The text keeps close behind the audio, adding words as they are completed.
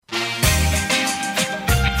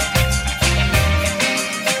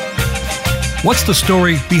What's the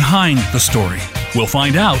story behind the story? We'll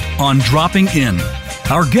find out on Dropping In.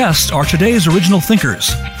 Our guests are today's original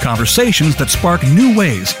thinkers, conversations that spark new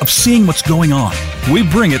ways of seeing what's going on. We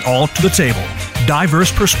bring it all to the table.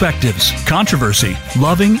 Diverse perspectives, controversy,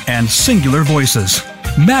 loving and singular voices.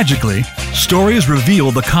 Magically, stories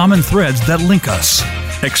reveal the common threads that link us.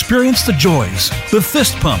 Experience the joys, the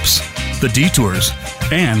fist pumps, the detours,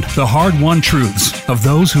 and the hard-won truths of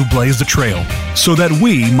those who blaze the trail so that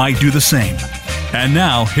we might do the same. And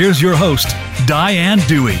now, here's your host, Diane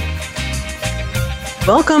Dewey.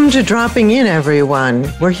 Welcome to Dropping In,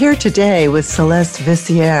 everyone. We're here today with Celeste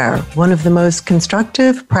Viciere, one of the most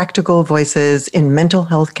constructive, practical voices in mental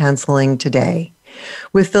health counseling today.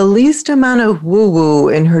 With the least amount of woo-woo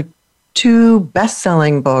in her two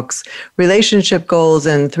best-selling books, Relationship Goals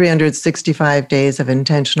and 365 Days of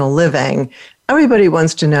Intentional Living, everybody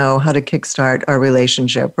wants to know how to kickstart our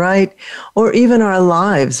relationship, right? Or even our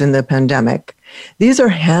lives in the pandemic. These are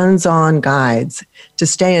hands-on guides to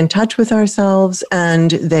stay in touch with ourselves,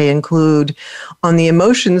 and they include, on the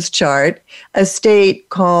emotions chart, a state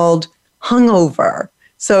called hungover.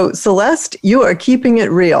 So, Celeste, you are keeping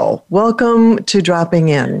it real. Welcome to Dropping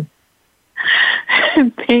In.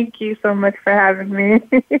 Thank you so much for having me.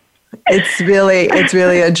 It's really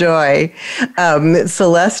a joy.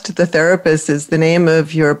 Celeste, the Therapist, is the name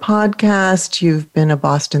of your podcast. You've been a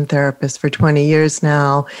Boston therapist for 20 years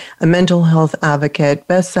now, a mental health advocate,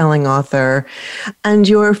 best-selling author, and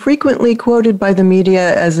you're frequently quoted by the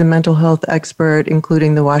media as a mental health expert,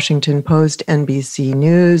 including the Washington Post, NBC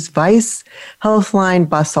News, Vice, Healthline,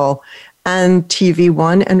 Bustle, and TV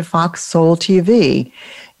One and Fox Soul TV.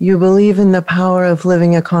 You believe in the power of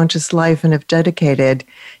living a conscious life and have dedicated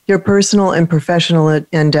your personal and professional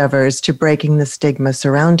endeavors to breaking the stigma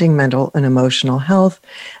surrounding mental and emotional health,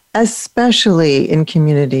 especially in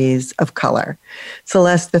communities of color.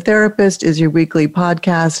 Celeste the Therapist is your weekly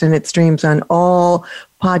podcast, and it streams on all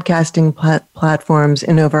podcasting platforms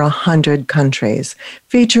in over 100 countries,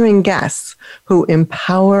 featuring guests who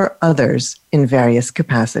empower others in various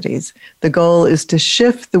capacities. The goal is to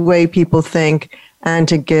shift the way people think and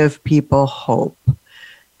to give people hope.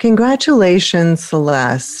 Congratulations,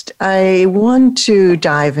 Celeste. I want to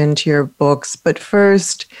dive into your books, but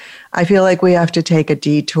first, I feel like we have to take a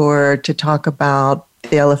detour to talk about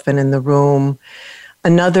the elephant in the room.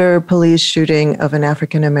 Another police shooting of an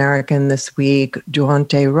African American this week,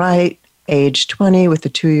 Daunte Wright, age 20, with a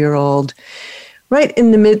 2-year-old, right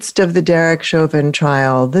in the midst of the Derek Chauvin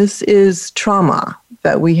trial. This is trauma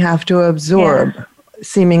that we have to absorb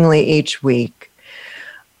seemingly each week.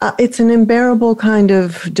 It's an unbearable kind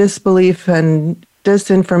of disbelief and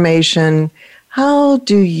disinformation. How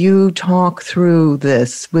do you talk through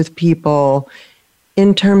this with people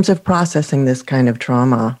in terms of processing this kind of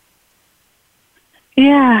trauma?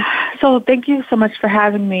 Yeah, so thank you so much for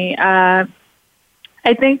having me. I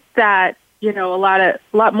think that,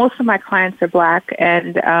 most of my clients are Black,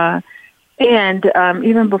 and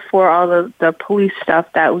even before all of the police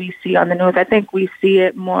stuff that we see on the news, I think we see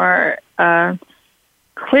it more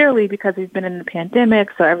clearly because we've been in the pandemic,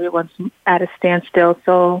 so everyone's at a standstill.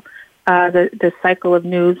 So the cycle of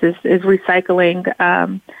news is recycling.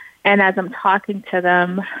 And as I'm talking to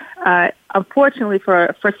them, unfortunately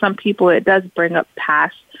for some people, it does bring up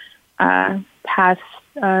past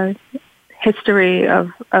history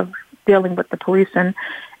of dealing with the police and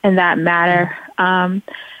that matter. And,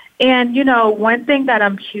 one thing that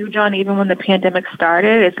I'm huge on, even when the pandemic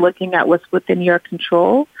started, is looking at what's within your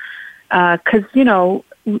control. Because,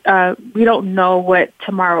 we don't know what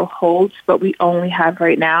tomorrow holds, but we only have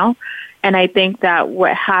right now. And I think that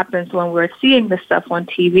what happens when we're seeing this stuff on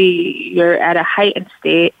TV, you're at a heightened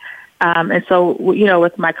state. And so,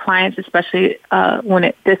 with my clients, especially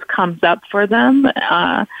when this comes up for them,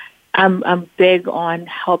 I'm big on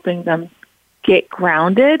helping them get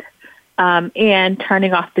grounded and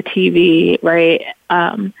turning off the TV, right,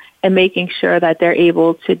 and making sure that they're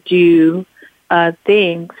able to do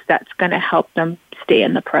things that's going to help them stay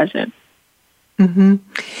in the present. Mm-hmm.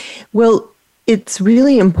 Well, it's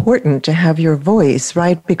really important to have your voice,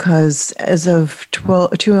 right? Because as of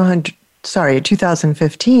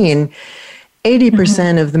 2015,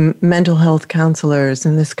 80% of the mental health counselors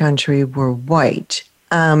in this country were white.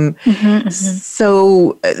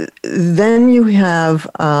 So then you have,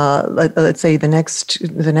 let's say the next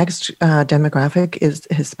demographic is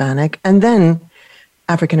Hispanic, and then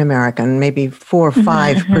African American, maybe 4 or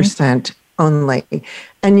 5% only.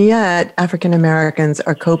 And yet African Americans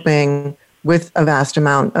are coping with a vast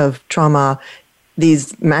amount of trauma,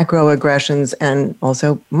 these macroaggressions and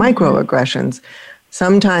also microaggressions.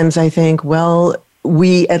 Sometimes I think, well,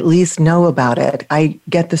 we at least know about it. I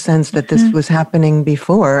get the sense that this was happening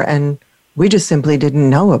before and we just simply didn't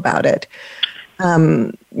know about it.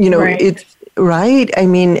 Right. It's right. I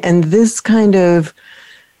mean, and this kind of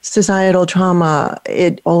societal trauma,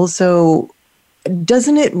 it also,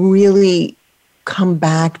 doesn't it really come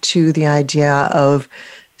back to the idea of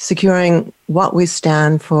securing what we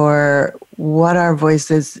stand for, what our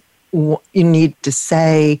voices you need to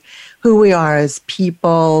say, who we are as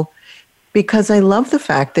people? Because I love the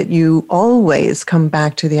fact that you always come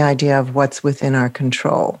back to the idea of what's within our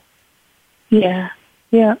control. Yeah.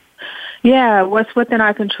 What's within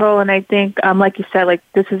our control. And I think, like you said, like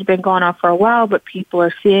this has been going on for a while, but people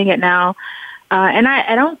are seeing it now. And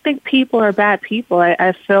I don't think people are bad people.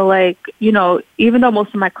 I feel like, even though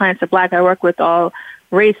most of my clients are Black, I work with all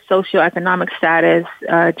race, socioeconomic status,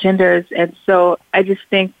 genders. And so I just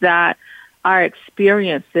think that our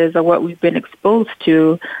experiences are what we've been exposed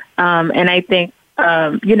to. And I think,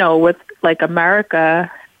 with like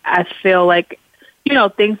America, I feel like,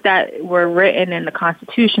 things that were written in the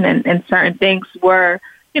Constitution and certain things were,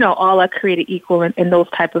 all are created equal in those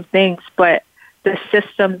type of things. But the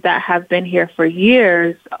systems that have been here for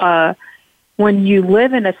years, when you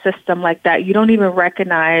live in a system like that, you don't even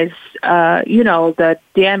recognize, the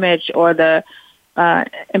damage or the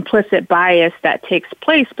implicit bias that takes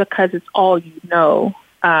place because it's all you know.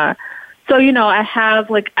 So, I have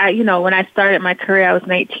when I started my career, I was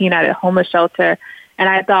 19 at a homeless shelter. And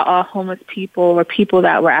I thought all homeless people were people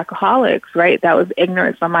that were alcoholics, right? That was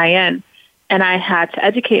ignorance on my end. And I had to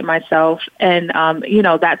educate myself. And,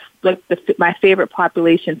 that's like my favorite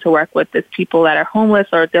population to work with is people that are homeless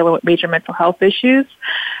or dealing with major mental health issues.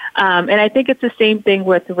 And I think it's the same thing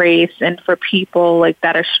with race and for people like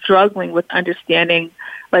that are struggling with understanding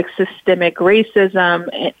like systemic racism.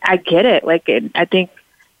 And I get it. Like, I think,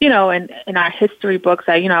 in our history books,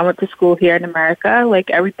 I went to school here in America, like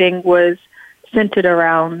everything was centered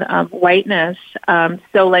around whiteness.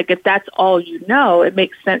 So like if that's all you know, it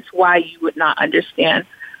makes sense why you would not understand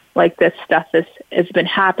like this stuff has been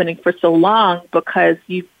happening for so long because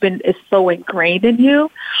it's so ingrained in you.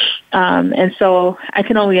 And so I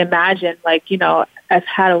can only imagine like, I've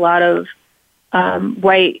had a lot of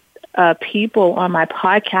white people on my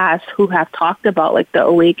podcast who have talked about like the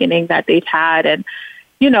awakening that they've had and,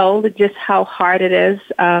 just how hard it is.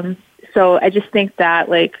 So I just think that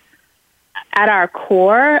like, at our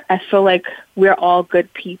core, I feel like we're all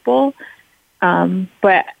good people,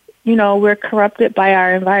 but, we're corrupted by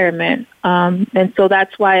our environment. And so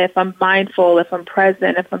that's why if I'm mindful, if I'm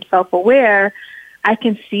present, if I'm self-aware, I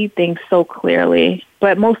can see things so clearly.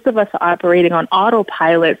 But most of us are operating on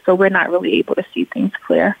autopilot, so we're not really able to see things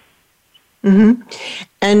clear. Mm-hmm.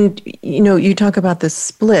 And, you talk about the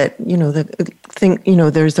split,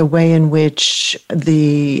 there's a way in which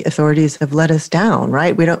the authorities have let us down,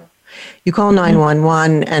 right? You call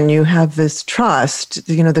 911 and you have this trust,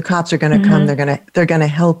 the cops are going to come, they're going to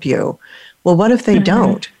help you. Well, what if they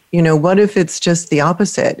don't? What if it's just the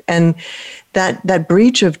opposite? And that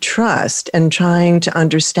breach of trust and trying to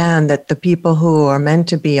understand that the people who are meant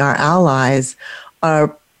to be our allies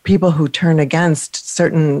are people who turn against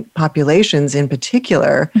certain populations in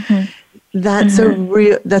particular, that's a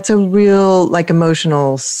real like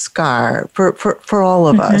emotional scar for all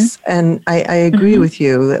of us. And I agree with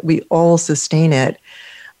you that we all sustain it.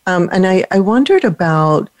 And I wondered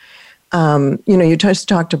about, you just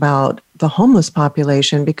talked about the homeless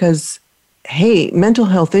population because, hey, mental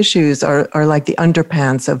health issues are like the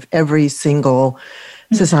underpants of every single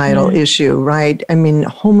societal issue, right? I mean,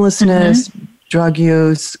 homelessness, drug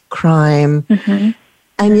use, crime,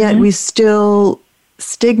 and yet we still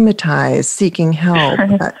stigmatize seeking help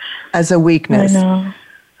as a weakness. I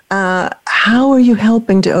know. How are you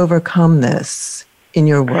helping to overcome this in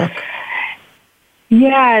your work?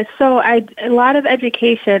 Yeah, so a lot of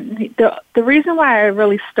education. The reason why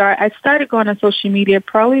I started going on social media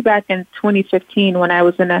probably back in 2015 when I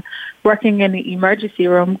was working in the emergency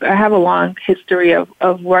room. I have a long history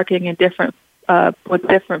of working in with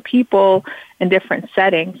different people in different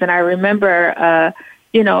settings. And I remember,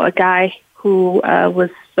 a guy who was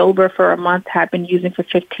sober for a month, had been using for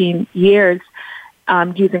 15 years,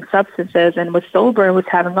 using substances and was sober and was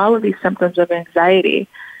having all of these symptoms of anxiety.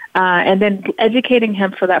 And then educating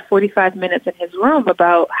him for that 45 minutes in his room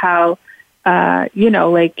about how,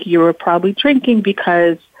 like you were probably drinking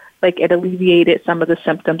because like it alleviated some of the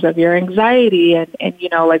symptoms of your anxiety and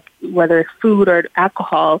like whether it's food or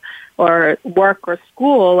alcohol or work or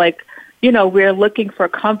school, like, we're looking for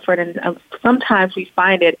comfort and sometimes we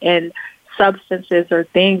find it in substances or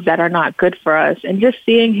things that are not good for us. And just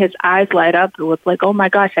seeing his eyes light up, it was like, oh my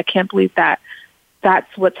gosh, I can't believe that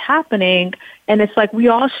that's what's happening. And it's like, we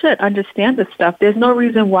all should understand this stuff. There's no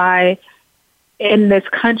reason why in this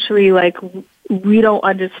country, like, we don't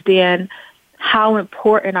understand how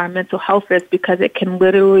important our mental health is, because it can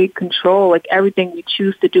literally control like everything we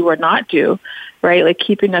choose to do or not do, right? Like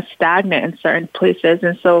keeping us stagnant in certain places.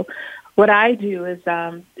 And so what I do is,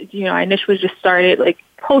 I initially just started like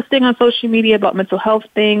posting on social media about mental health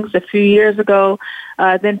things a few years ago,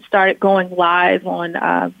 then started going live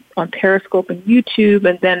on Periscope and YouTube,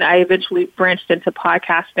 and then I eventually branched into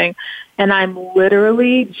podcasting. And I'm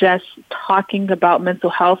literally just talking about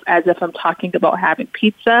mental health as if I'm talking about having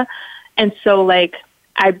pizza. And so, like,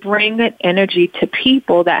 I bring an energy to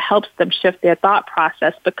people that helps them shift their thought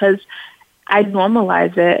process, because I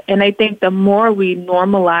normalize it. And I think the more we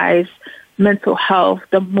normalize mental health,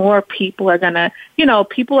 the more people are going to,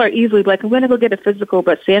 people are easily like, I'm going to go get a physical,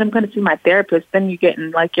 but saying I'm going to see my therapist, then you're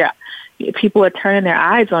getting like, people are turning their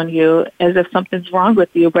eyes on you as if something's wrong with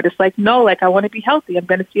you. But it's like, no, like, I want to be healthy. I'm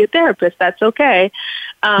going to see a therapist. That's okay.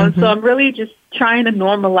 So I'm really just trying to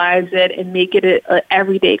normalize it and make it an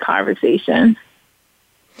everyday conversation.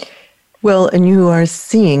 Well, and you are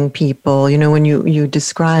seeing people, when you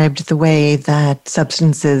described the way that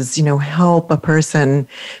substances, help a person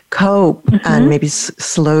cope and maybe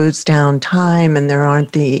slows down time, and there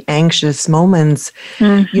aren't the anxious moments,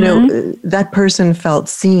 that person felt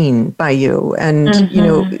seen by you. And,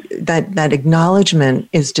 that acknowledgement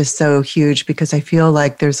is just so huge, because I feel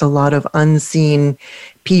like there's a lot of unseen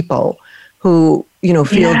people who,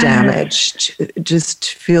 feel damaged,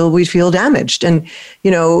 we feel damaged. And,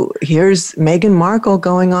 here's Meghan Markle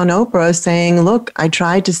going on Oprah saying, look, I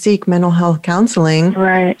tried to seek mental health counseling.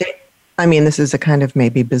 Right. I mean, this is a kind of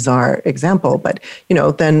maybe bizarre example, but,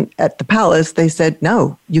 then at the palace, they said,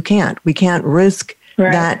 no, you can't. We can't risk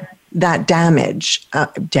that damage.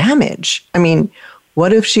 Damage. I mean,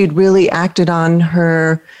 what if she'd really acted on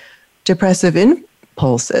her depressive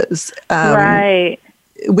impulses? Right.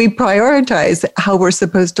 We prioritize how we're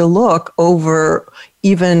supposed to look over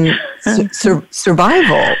even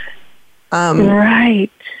survival.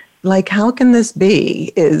 Right. Like, how can this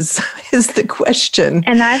be is the question.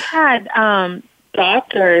 And I've had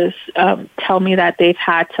doctors tell me that they've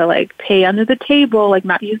had to like pay under the table, like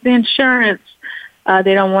not use the insurance.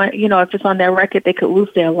 They don't want, if it's on their record, they could lose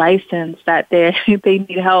their license, that they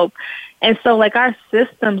need help. And so like our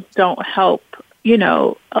systems don't help,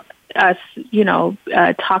 us,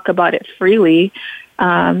 talk about it freely.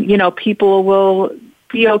 People will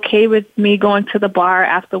be okay with me going to the bar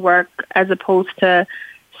after work as opposed to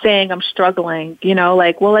saying I'm struggling,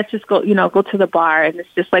 like, well, let's just go, go to the bar. And it's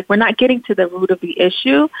just like, we're not getting to the root of the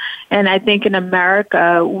issue. And I think in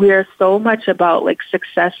America, we're so much about like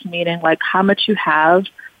success meaning like how much you have,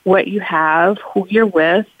 what you have, who you're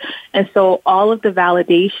with. And so all of the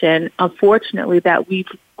validation, unfortunately, that we've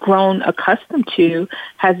grown accustomed to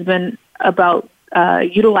has been about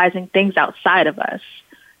utilizing things outside of us.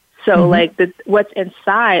 So like what's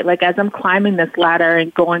inside, like as I'm climbing this ladder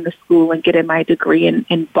and going to school and getting my degree and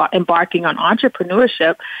embarking on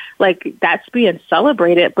entrepreneurship, like that's being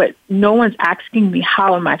celebrated, but no one's asking me,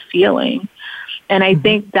 how am I feeling? And I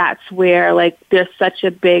think that's where like there's such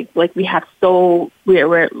a big, like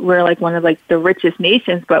we're like one of like the richest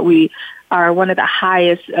nations, but we are one of the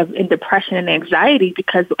highest in depression and anxiety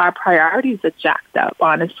because our priorities are jacked up,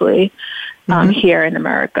 honestly, here in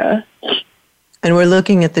America. And we're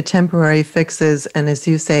looking at the temporary fixes, and as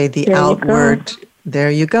you say, the outward. There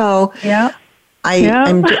you go. Yeah.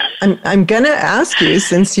 I'm going to ask you,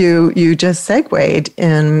 since you just segued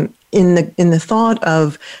in the thought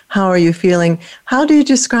of how are you feeling? How do you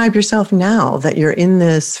describe yourself now that you're in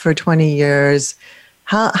this for 20 years?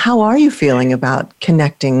 How are you feeling about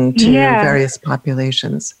connecting to various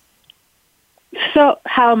populations? So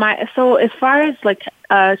how am I? So as far as like,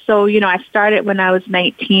 I started when I was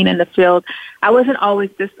 19 in the field. I wasn't always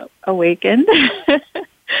this awakened.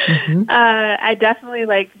 I definitely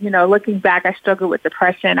looking back, I struggled with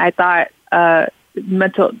depression. I thought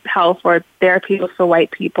mental health or therapy was for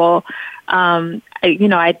white people.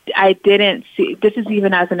 I didn't see, this is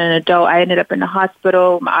even as an adult, I ended up in the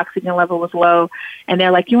hospital, my oxygen level was low, and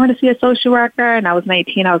they're like, you want to see a social worker? And I was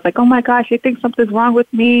 19, I was like, oh my gosh, they think something's wrong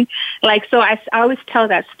with me. Like, so I always tell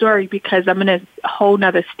that story because I'm in a whole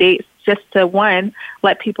nother state, just to one,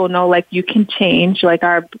 let people know like you can change, like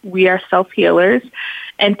we are self-healers.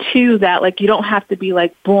 And two, that like you don't have to be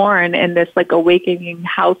like born in this like awakening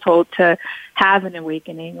household to have an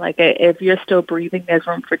awakening. Like if you're still breathing, there's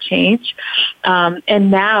room for change.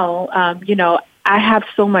 And now, I have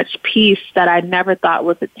so much peace that I never thought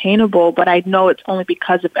was attainable, but I know it's only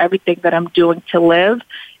because of everything that I'm doing to live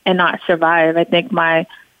and not survive. I think my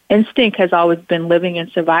instinct has always been living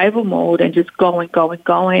in survival mode and just going.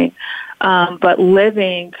 But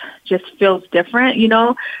living just feels different,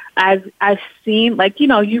 I've seen, like,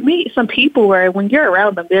 you meet some people where when you're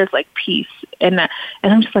around them, there's like peace. And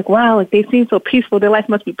I'm just like, wow, like they seem so peaceful. Their life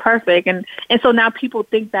must be perfect. And so now people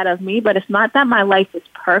think that of me, but it's not that my life is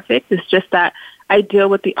perfect. It's just that I deal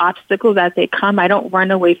with the obstacles as they come. I don't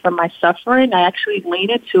run away from my suffering. I actually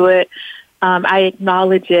lean into it. I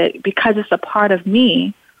acknowledge it because it's a part of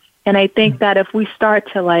me. And I think that if we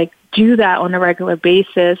start to like do that on a regular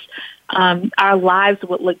basis, our lives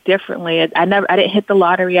would look differently. I didn't hit the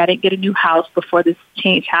lottery. I didn't get a new house before this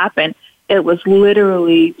change happened. It was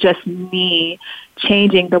literally just me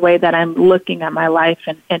changing the way that I'm looking at my life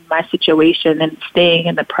and my situation and staying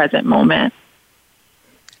in the present moment.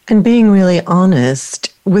 And being really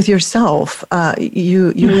honest with yourself.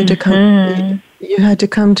 You had to come. You had to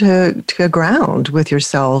come to a ground with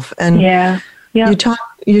yourself. And you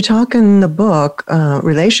talk in the book,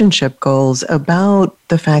 Relationship Goals, about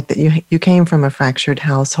the fact that you came from a fractured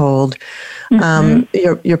household.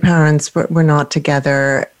 Your parents were not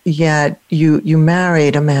together, yet you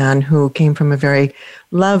married a man who came from a very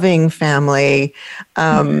loving family,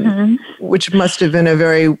 which must have been a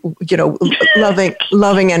very,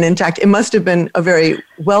 loving and intact. It must have been a very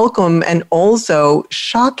welcome and also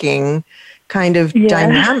shocking kind of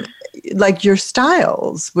dynamic. Like your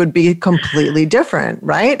styles would be completely different,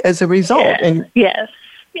 right? As a result. And yes.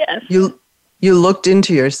 You looked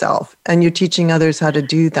into yourself and you're teaching others how to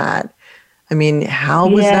do that. I mean, how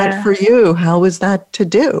was that for you? How was that to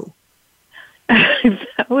do? I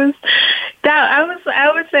would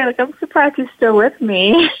say, like, I'm surprised you're still with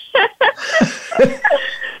me.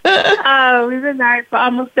 We've been married for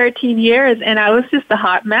almost 13 years and I was just a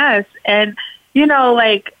hot mess. And,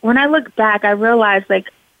 like when I look back, I realized like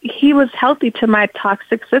he was healthy to my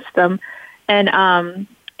toxic system. And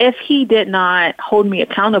if he did not hold me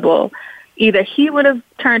accountable, either he would have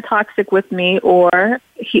turned toxic with me or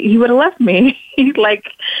he would have left me.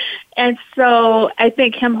 And so I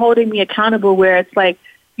think him holding me accountable where it's like,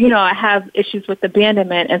 I have issues with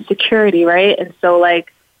abandonment and security, right? And so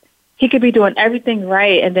like he could be doing everything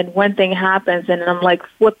right. And then one thing happens and I'm like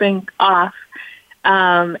flipping off.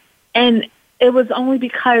 And it was only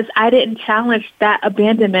because I didn't challenge that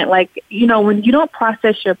abandonment. Like, when you don't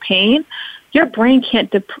process your pain, your brain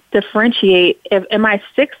can't differentiate if am I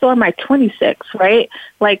 6 or am I 26, right?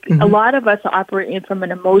 Like a lot of us are operating from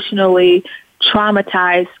an emotionally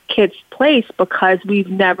traumatized kid's place because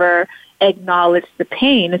we've never acknowledged the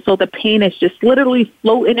pain. And so the pain is just literally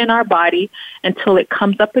floating in our body until it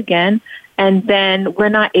comes up again. And then we're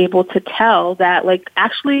not able to tell that, like,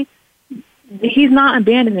 actually, he's not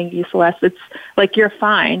abandoning you, Celeste. It's like, you're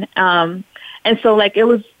fine. And so like, it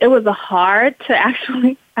was a hard to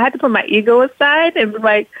actually, I had to put my ego aside and be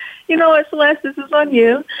like, you know what, Celeste, this is on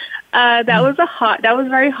you. That was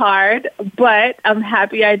very hard, but I'm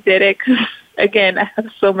happy I did it because again, I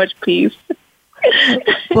have so much peace.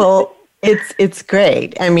 Well, it's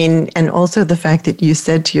great. I mean, and also the fact that you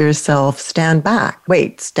said to yourself, stand back.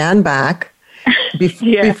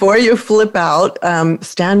 Before you flip out,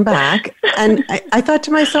 stand back. And I thought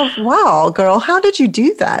to myself, wow, girl, how did you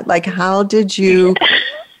do that? Like, how did you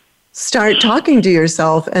start talking to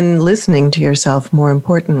yourself and listening to yourself more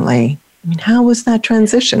importantly? I mean, how was that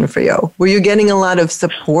transition for you? Were you getting a lot of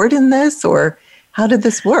support in this, or how did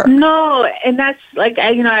this work? No, and that's like,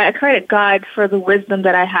 I credit God for the wisdom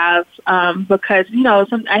that I have because,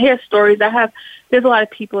 I hear stories. There's a lot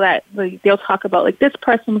of people that they'll talk about, like, this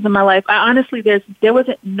person was in my life. Honestly, there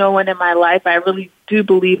wasn't no one in my life. I really do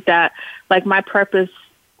believe that, like, my purpose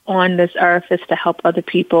on this earth is to help other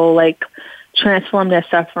people, like, transform their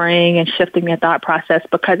suffering and shifting their thought process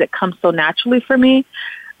because it comes so naturally for me.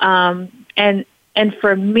 And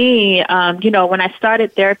for me, when I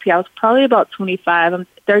started therapy, I was probably about 25. I'm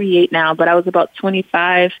 38 now, but I was about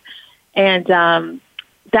 25. And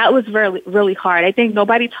that was really, really hard. I think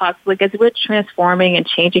nobody talks, like, as we're transforming and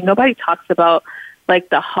changing, nobody talks about, like,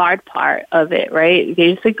 the hard part of it, right?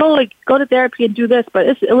 They just say, go to therapy and do this.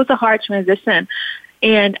 But it was a hard transition.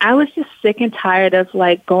 And I was just sick and tired of,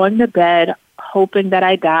 like, going to bed, hoping that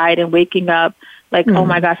I died and waking up like, oh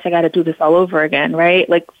my gosh, I got to do this all over again, right?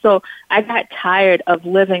 Like, so I got tired of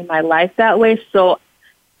living my life that way. So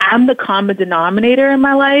I'm the common denominator in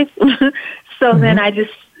my life. So then I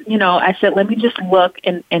just, I said, let me just look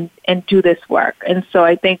and do this work. And so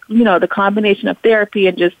I think, the combination of therapy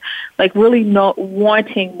and just like really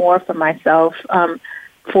wanting more for myself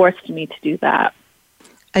forced me to do that.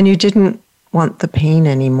 And you didn't want the pain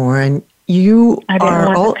anymore. And I didn't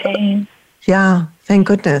want the pain. Yeah, thank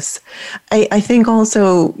goodness. I think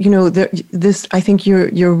also, I think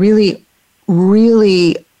you're really,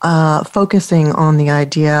 really focusing on the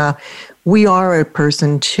idea we are a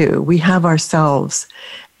person too. We have ourselves.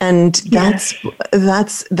 And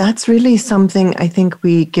that's really something I think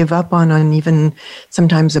we give up on and even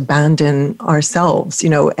sometimes abandon ourselves,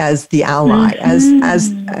 as the ally,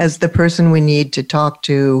 as the person we need to talk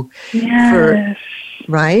to. Yes.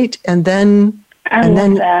 Right? And then I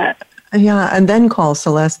love that. Yeah, and then call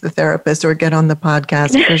Celeste the therapist or get on the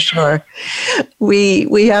podcast for sure.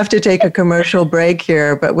 We have to take a commercial break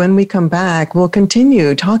here, but when we come back, we'll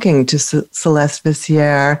continue talking to Celeste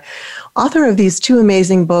Viciere, author of these two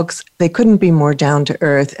amazing books. They couldn't be more down to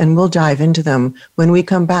earth, and we'll dive into them when we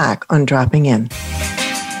come back on Dropping In.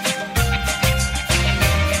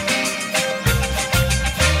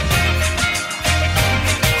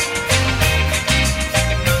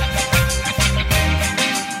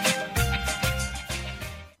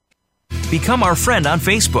 Become our friend on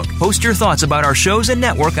Facebook. Post your thoughts about our shows and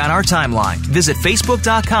network on our timeline. Visit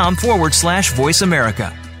facebook.com/Voice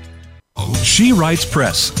America. She Writes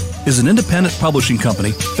Press is an independent publishing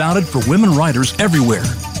company founded for women writers everywhere.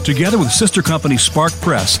 Together with sister company Spark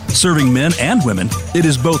Press, serving men and women, it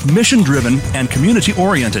is both mission-driven and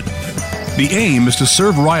community-oriented. The aim is to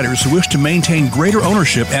serve writers who wish to maintain greater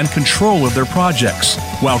ownership and control of their projects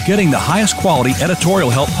while getting the highest quality editorial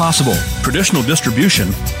help possible, traditional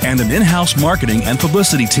distribution, and an in-house marketing and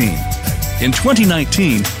publicity team. In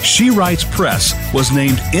 2019, She Writes Press was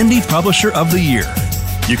named Indie Publisher of the Year.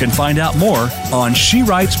 You can find out more on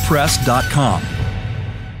shewritespress.com.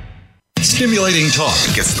 Stimulating talk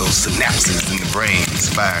gets those synapses in the brain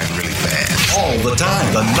firing really fast. all the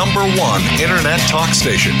time. The #1 internet talk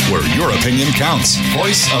station where your opinion counts.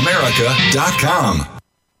 VoiceAmerica.com.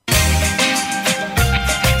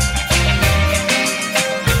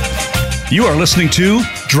 You are listening to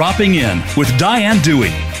Dropping In with Diane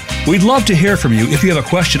Dewey. We'd love to hear from you if you have a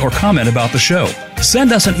question or comment about the show.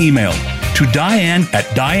 Send us an email to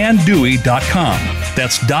Diane@DianeDewey.com.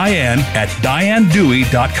 That's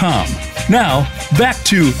Diane@DianeDewey.com. Now, back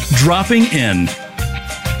to Dropping In.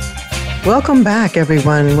 Welcome back,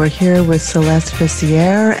 everyone. We're here with Celeste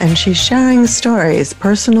Viciere, and she's sharing stories,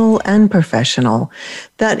 personal and professional,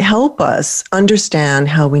 that help us understand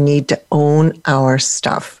how we need to own our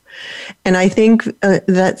stuff. And I think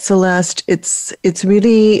that, Celeste, it's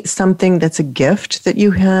really something that's a gift that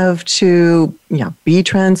you have to be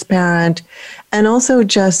transparent, and also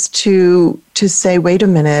just to say, wait a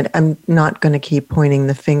minute, I'm not going to keep pointing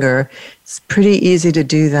the finger. It's pretty easy to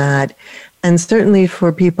do that. And certainly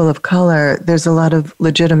for people of color, there's a lot of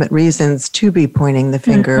legitimate reasons to be pointing the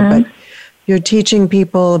finger, but you're teaching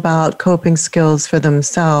people about coping skills for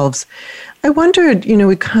themselves. I wondered,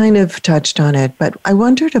 we kind of touched on it, but I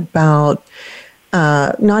wondered about,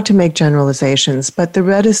 not to make generalizations, but the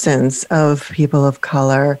reticence of people of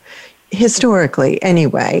color, historically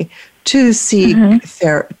anyway, to seek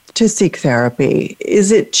therapy.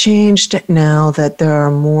 Is it changed now that there are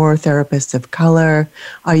more therapists of color?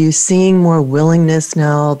 Are you seeing more willingness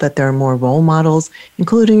now that there are more role models,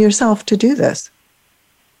 including yourself, to do this?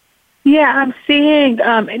 Yeah, I'm seeing,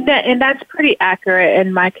 and that's pretty accurate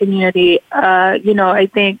in my community. I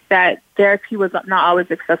think that therapy was not always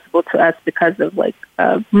accessible to us because of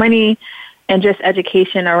money and just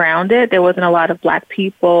education around it. There wasn't a lot of Black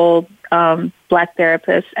people, Black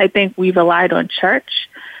therapists. I think we relied on church.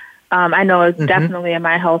 I know it's definitely in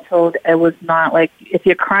my household, it was not like, if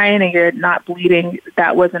you're crying and you're not bleeding,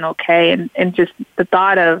 that wasn't okay. And just the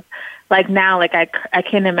thought of now, I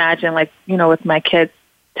can't imagine with my kids,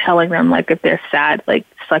 telling them if they're sad,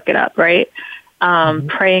 suck it up, right?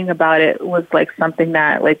 Praying about it was something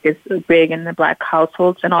that is big in the Black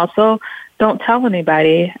households, and also don't tell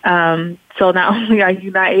anybody. So not only are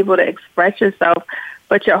you not able to express yourself,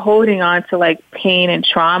 but you're holding on to pain and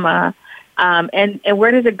trauma. And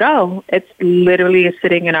where does it go? It's literally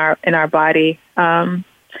sitting in our body.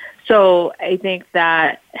 So I think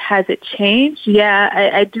that, has it changed?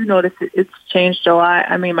 Yeah, I do notice it's changed a lot.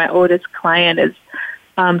 I mean, my oldest client is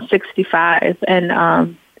 65,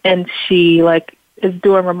 and she is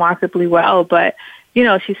doing remarkably well. But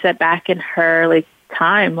she said back in her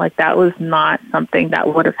time, that was not something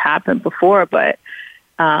that would have happened before. But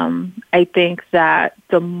I think that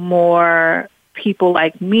the more people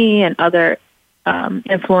like me and other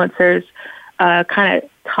influencers kind of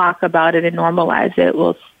talk about it and normalize it,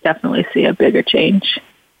 we'll definitely see a bigger change.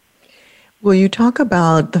 Well, you talk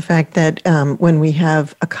about the fact that when we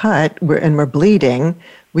have a cut and we're bleeding,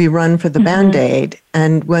 we run for the Band-Aid.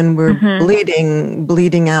 And when we're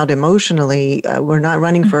bleeding out emotionally, we're not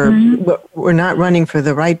running for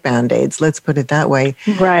the right Band-Aids. Let's put it that way.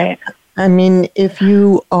 Right. I mean, if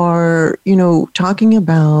you are, talking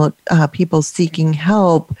about people seeking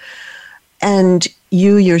help and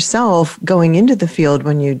you yourself going into the field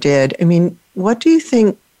when you did, I mean, what do you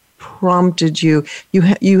think prompted you?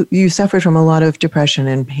 You suffered from a lot of depression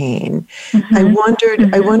and pain. I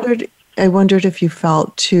wondered if you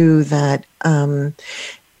felt too that,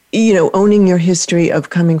 owning your history of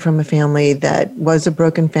coming from a family that was a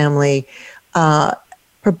broken family,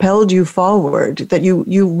 propelled you forward, that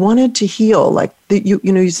you wanted to heal. Like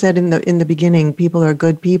you said in the beginning, people are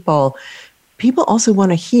good people. People also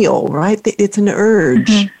want to heal, right? It's an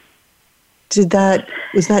urge. Was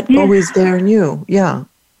that always there in you? Yeah.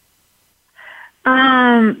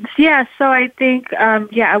 So I think,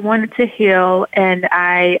 I wanted to heal, and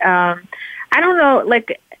I don't know,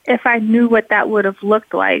 like, if I knew what that would have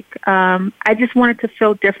looked like. I just wanted to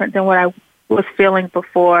feel different than what I was feeling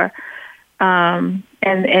before. And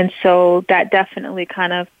so that definitely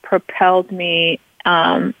kind of propelled me,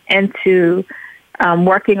 into,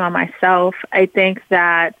 working on myself. I think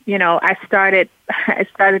that, I started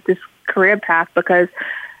this career path because,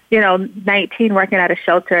 19 working at a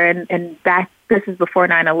shelter and back, this is before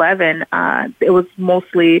 9/11. It was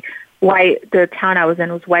mostly white. The town I was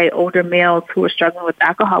in was white, older males who were struggling with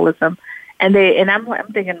alcoholism. And I'm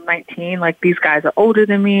thinking 19, like, these guys are older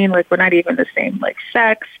than me, like, we're not even the same, like,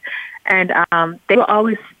 sex. And they were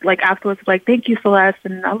always, like, afterwards, like, thank you, Celeste.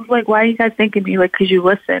 And I was like, why are you guys thanking me? Like, because you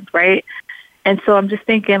listened, right? And so I'm just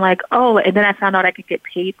thinking, like, oh, and then I found out I could get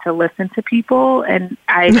paid to listen to people, and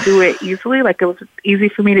I do it easily. Like, it was easy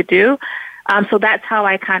for me to do. So that's how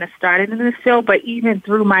I kind of started in this field. But even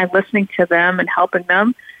through my listening to them and helping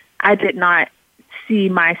them, I did not see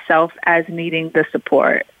myself as needing the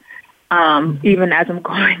support, even as I'm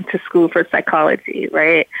going to school for psychology,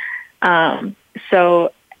 right?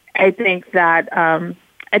 So I think that,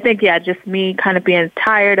 just me kind of being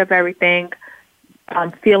tired of everything,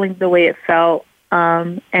 feeling the way it felt,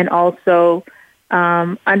 and also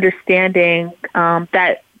understanding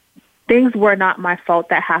that things were not my fault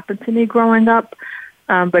that happened to me growing up.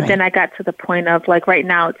 But then I got to the point of, like, right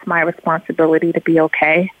now it's my responsibility to be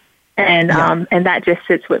okay. And that just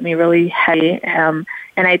sits with me really heavy. And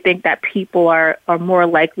I think that people are more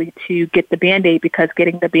likely to get the Band-Aid because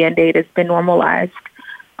getting the Band-Aid has been normalized.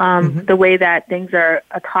 The way that things are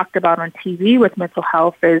talked about on TV with mental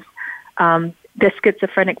health is the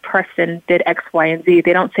schizophrenic person did X, Y, and Z.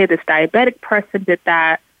 They don't say this diabetic person did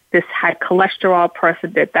that, this high cholesterol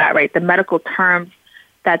person did that, right? The medical terms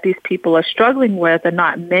that these people are struggling with are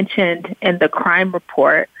not mentioned in the crime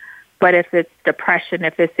report. But if it's depression,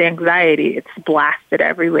 if it's anxiety, it's blasted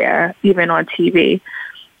everywhere, even on TV.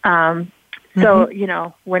 So,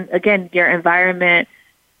 when, again, if your environment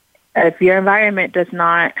does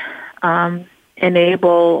not enable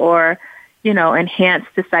or, enhance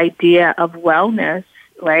this idea of wellness,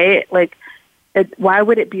 right? Like, why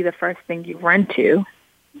would it be the first thing you run to,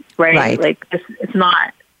 right? Like, it's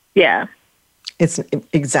not, yeah. It's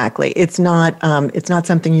exactly. It's not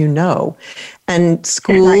something and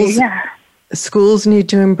schools need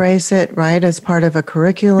to embrace it, right, as part of a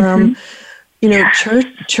curriculum.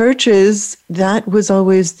 Churches, that was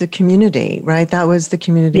always the community, right? That was the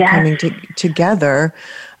community coming together.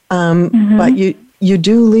 But you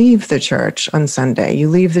do leave the church on Sunday. You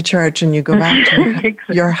leave the church and you go back to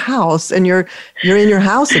your house, and you're in your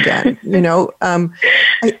house again.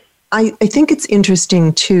 I think it's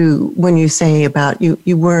interesting too when you say about you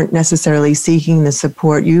weren't necessarily seeking the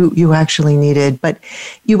support you actually needed, but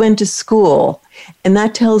you went to school, and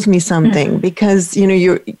that tells me something because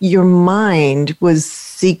your mind was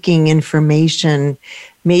seeking information.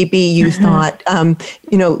 Maybe you thought,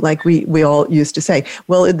 like we all used to say,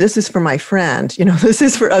 well, this is for my friend, this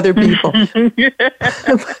is for other people.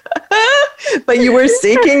 But you were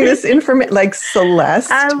seeking this information, like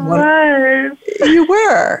Celeste. I was. You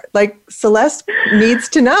were. Like, Celeste needs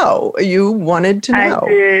to know. You wanted to know. I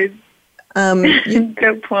did.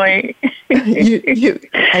 Good point.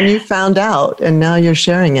 you found out, and now you're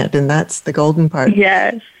sharing it, and that's the golden part.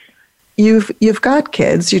 Yes. You've got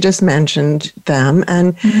kids. You just mentioned them,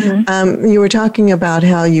 and you were talking about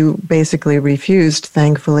how you basically refused,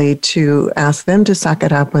 thankfully, to ask them to suck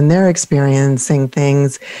it up when they're experiencing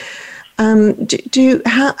things.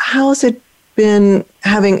 How's it been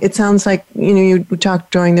having? It sounds like you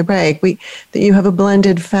talked during the break. That you have a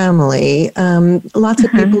blended family. Lots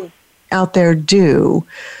of people out there do.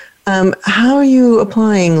 How are you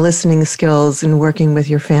applying listening skills and working with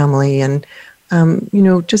your family? And,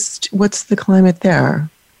 just what's the climate there?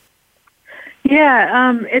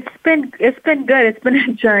 Yeah, it's been good. It's been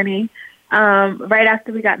a journey. Right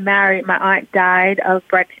after we got married, my aunt died of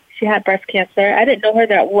she had breast cancer. I didn't know her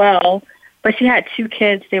that well, but she had 2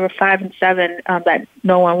 kids. They were 5 and 7 that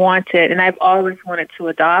no one wanted, and I've always wanted to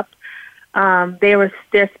adopt. They're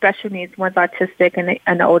special needs. One's autistic,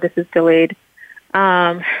 and the oldest is delayed.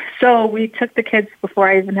 So we took the kids before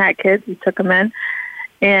I even had kids. We took them in,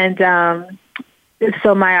 and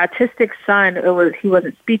so my autistic son, he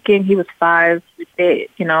wasn't speaking. He was 5.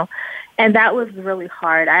 And that was really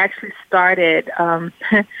hard. I actually started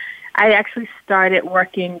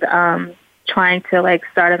working, trying to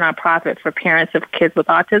start a nonprofit for parents of kids with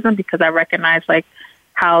autism, because I recognized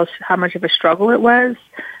how much of a struggle it was.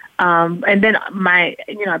 And then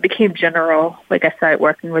it became general. I started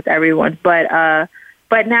working with everyone, but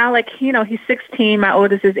now he's 16. My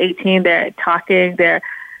oldest is 18. They're talking.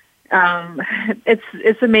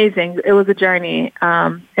 It's amazing. It was a journey.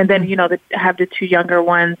 And then, I have the 2 younger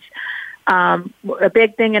ones. A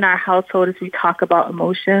big thing in our household is we talk about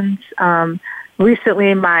emotions.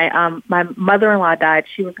 Recently, my mother-in-law died.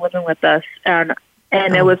 She was living with us, and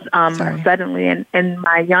it was suddenly. And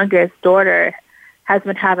my youngest daughter has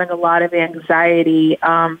been having a lot of anxiety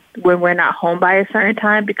when we're not home by a certain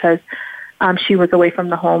time, because she was away from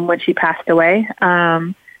the home when she passed away.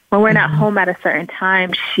 When we're not home at a certain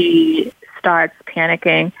time, she starts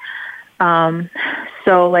panicking.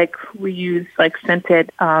 So we use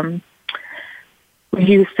scented lotion,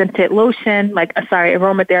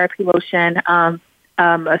 aromatherapy lotion,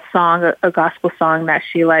 a gospel song that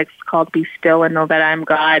she likes called Be Still and Know That I'm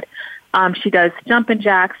God. She does jumping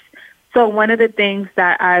jacks. So one of the things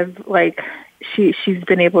that I've she's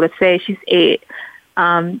been able to say, she's 8,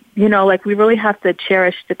 we really have to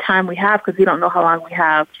cherish the time we have, because we don't know how long we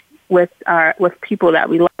have with people that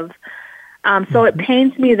we love. So it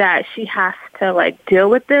pains me that she has to deal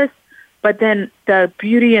with this, but then the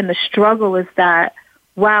beauty and the struggle is that,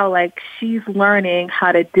 wow, she's learning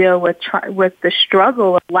how to deal with the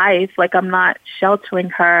struggle of life. I'm not sheltering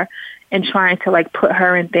her and trying to put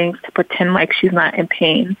her in things to pretend she's not in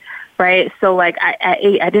pain, right? So at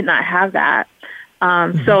 8, I did not have that.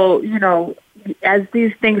 So, as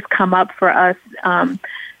these things come up for us,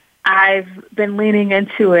 I've been leaning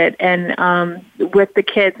into it, and with the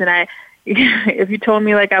kids, and if you told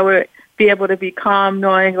me I would be able to be calm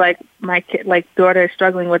knowing my kid, daughter is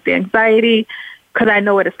struggling with the anxiety, because I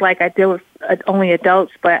know what it's like. I deal with only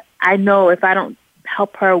adults, but I know if I don't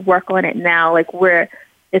help her work on it now, where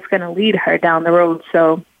it's going to lead her down the road.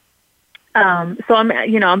 So, I'm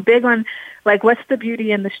big on what's the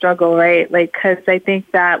beauty in the struggle, right? Because I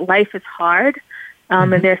think that life is hard,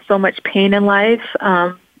 and there's so much pain in life,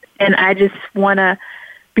 and I just want to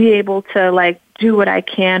be able to do what I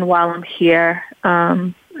can while I'm here.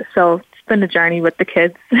 So it's been a journey with the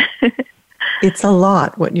kids. It's a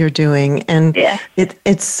lot what you're doing, and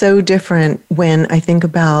it's so different when I think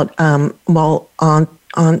about Aunt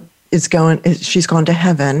she's gone to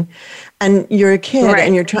heaven, and you're a kid, right,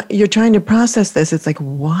 and you're trying to process this. It's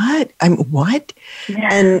what? What? Yeah.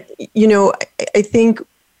 And I think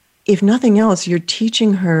if nothing else, you're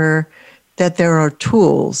teaching her that there are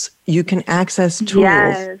tools. You can access tools.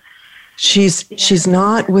 Yes. She's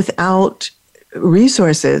not without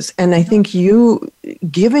resources. And I think you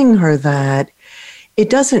giving her that, it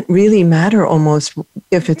doesn't really matter almost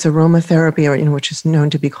if it's aromatherapy or, which is known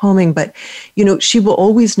to be calming, but, she will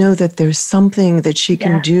always know that there's something that she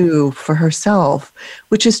can do for herself,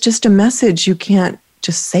 which is just a message. You can't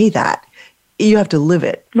just say that. You have to live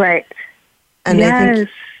it. Right. And I think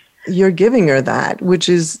you're giving her that,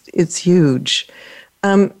 it's huge.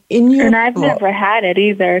 And I've never had it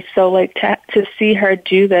either. So to see her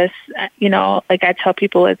do this, I tell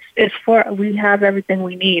people we have everything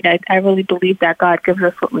we need. I really believe that God gives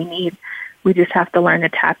us what we need. We just have to learn to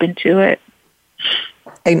tap into it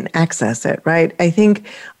and access it. Right.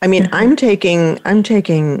 I'm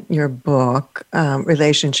taking your book,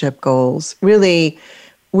 Relationship Goals, really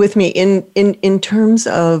with me in terms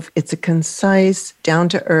of it's a concise, down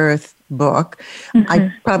to earth book.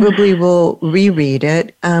 I probably will reread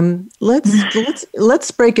it.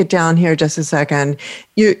 Let's break it down here just a second.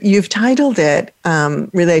 You've titled it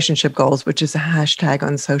Relationship Goals, which is a hashtag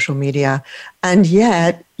on social media, and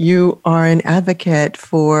yet you are an advocate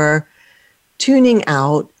for tuning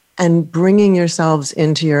out and bringing yourselves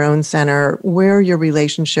into your own center where your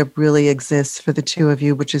relationship really exists for the two of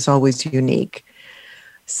you, which is always unique.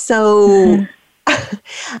 So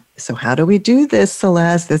So how do we do this,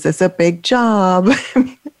 Celeste? This is a big job.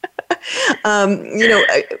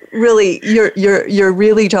 Really, you're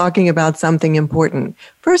really talking about something important.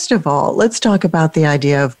 First of all, let's talk about the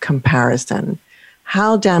idea of comparison.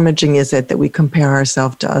 How damaging is it that we compare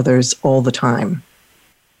ourselves to others all the time?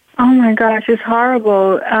 Oh my gosh, it's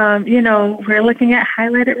horrible. We're looking at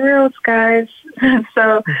highlighted reels, guys.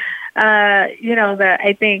 So, that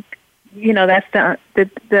I think, that's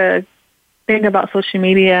the thing about social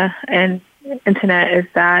media and internet is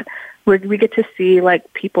that we get to see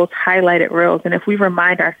like people's highlighted reels, and if we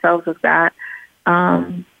remind ourselves of that,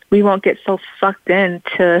 we won't get so sucked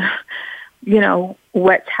into,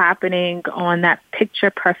 what's happening on that picture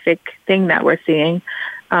perfect thing that we're seeing.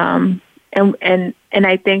 And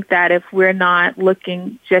I think that if we're not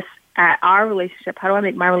looking just at our relationship, how do I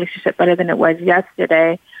make my relationship better than it was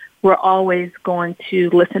yesterday? We're always going to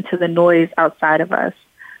listen to the noise outside of us.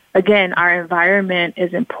 Again, our environment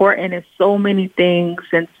is important in so many things.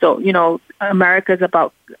 And so, America's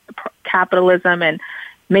about capitalism and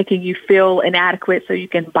making you feel inadequate so you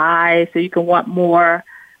can buy, so you can want more.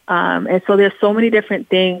 And so there's so many different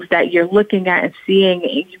things that you're looking at and seeing.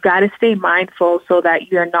 And you got to stay mindful so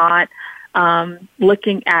that you're not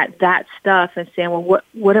looking at that stuff and saying, well,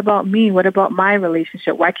 what about me? What about my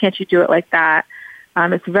relationship? Why can't you do it like that?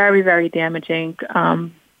 It's very, very damaging.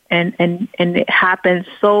 And it happens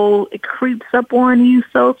it creeps up on you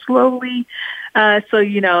so slowly. So,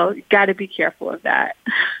 you got to be careful of that.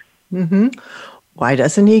 Mm-hmm. Why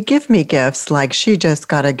doesn't he give me gifts like she just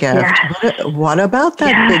got a gift? Yes. What about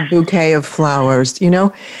that big bouquet of flowers,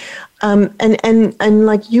 And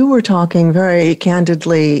like you were talking very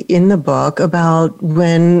candidly in the book about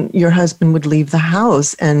when your husband would leave the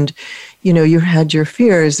house and, you had your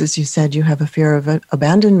fears. As you said, you have a fear of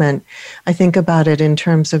abandonment. I think about it in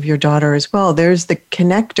terms of your daughter as well. There's the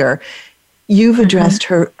connector. You've addressed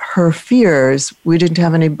her fears. We didn't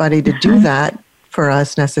have anybody to do that for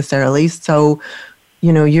us necessarily. So,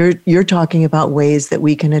 you're talking about ways that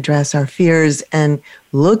we can address our fears and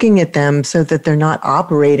looking at them so that they're not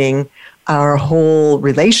operating our whole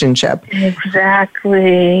relationship.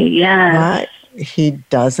 Exactly. Yes. He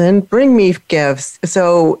doesn't bring me gifts.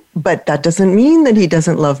 So, but that doesn't mean that he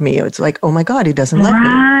doesn't love me. It's like, oh my God, he doesn't love me.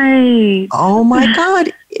 Right. Oh my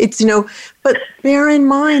God. It's, but bear in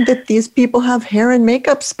mind that these people have hair and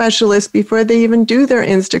makeup specialists before they even do their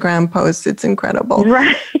Instagram posts. It's incredible.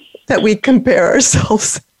 Right. That we compare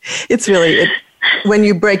ourselves. It's really, when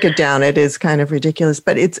you break it down, it is kind of ridiculous,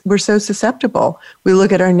 but we're so susceptible. We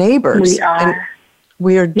look at our neighbors. We are. And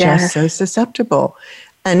we are just so susceptible.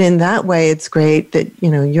 And in that way, it's great that,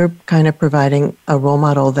 you're kind of providing a role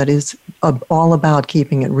model that is all about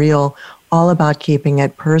keeping it real, all about keeping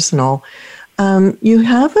it personal. You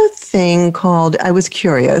have a thing called, I was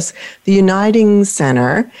curious, the Uniting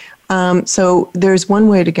Center. So there's one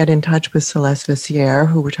way to get in touch with Celeste Viciere,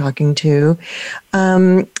 who we're talking to,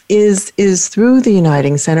 is through the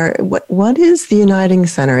Uniting Center. What is the Uniting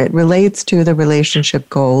Center? It relates to the relationship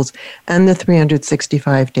goals and the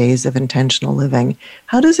 365 days of intentional living.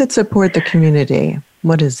 How does it support the community?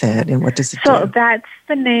 What is it and what does it do? So that's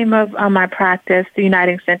the name of my practice, the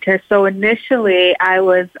Uniting Center. So initially I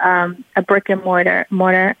was a brick and mortar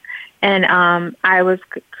and I was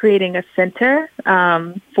creating a center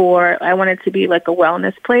I wanted to be like a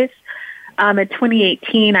wellness place. In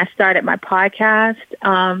 2018, I started my podcast,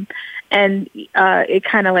 and it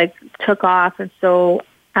kind of like took off. And so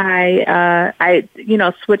I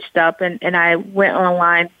switched up and I went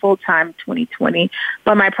online full time 2020.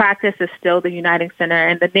 But my practice is still the Uniting Center,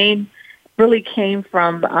 and the name really came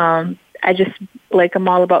from I'm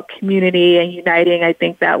all about community and uniting. I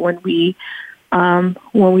think that when we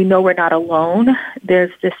know we're not alone,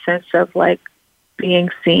 there's this sense of like being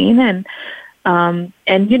seen. And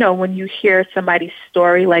when you hear somebody's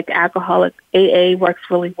story, like alcoholic AA works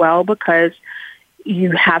really well because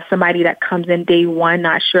you have somebody that comes in day one,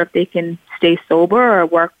 not sure if they can stay sober or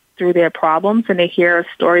work through their problems. And they hear a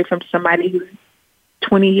story from somebody who's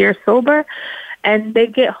 20 years sober and they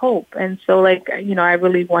get hope. And so I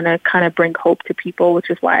really want to kind of bring hope to people,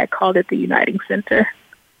 which is why I called it the Uniting Center.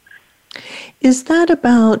 Is that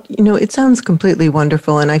about, it sounds completely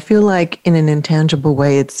wonderful, and I feel like in an intangible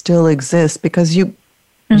way it still exists because you're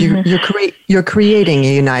creating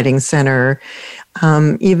a Uniting Center,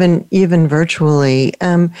 even virtually,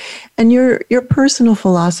 and your personal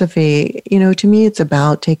philosophy. To me, it's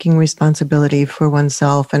about taking responsibility for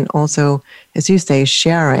oneself and also, as you say,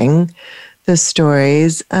 sharing the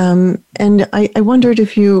stories. And I wondered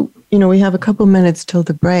if we have a couple minutes till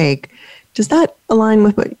the break. Does that align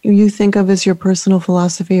with what you think of as your personal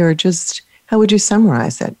philosophy, or just how would you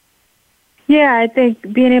summarize it? Yeah, I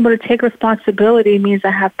think being able to take responsibility means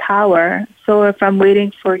I have power. So if I'm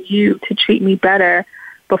waiting for you to treat me better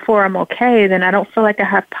before I'm okay, then I don't feel like I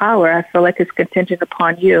have power. I feel like it's contingent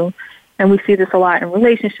upon you. And we see this a lot in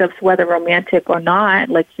relationships, whether romantic or not.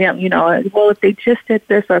 Like, you know, well, if they just did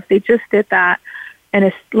this or if they just did that. And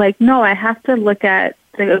it's like, no, I have to look at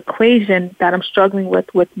the equation that I'm struggling with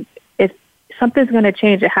if something's going to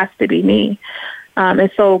change, it has to be me.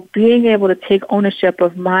 And so being able to take ownership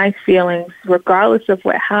of my feelings, regardless of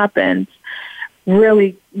what happens,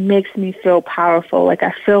 really makes me feel powerful. Like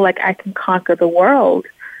I feel like I can conquer the world.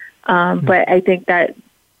 But I think that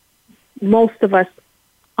most of us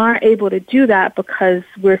aren't able to do that because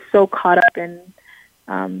we're so caught up in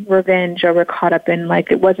revenge, or we're caught up in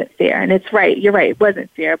like it wasn't fair. And it's right, you're right, it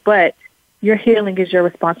wasn't fair, but your healing is your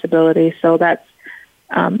responsibility. So that's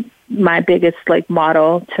my biggest like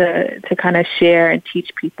model to kind of share and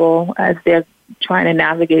teach people as they're trying to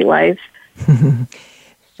navigate life.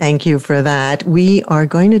 Thank you for that. We are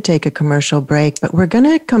going to take a commercial break, but we're going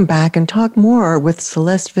to come back and talk more with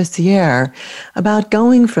Celeste Viciere about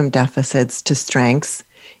going from deficits to strengths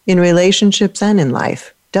in relationships and in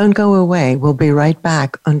life. Don't go away. We'll be right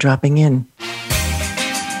back on Dropping In.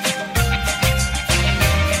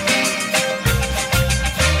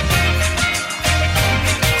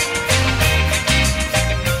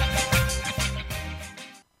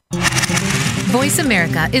 Voice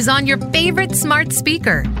America is on your favorite smart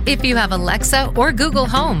speaker. If you have Alexa or Google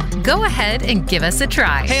Home, go ahead and give us a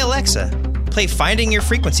try. Hey Alexa, play Finding Your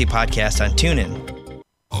Frequency podcast on TuneIn.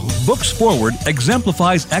 Books Forward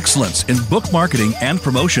exemplifies excellence in book marketing and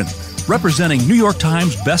promotion, representing New York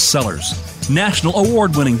Times bestsellers, national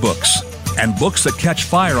award-winning books, and books that catch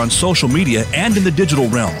fire on social media and in the digital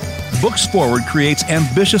realm. Books Forward creates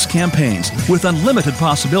ambitious campaigns with unlimited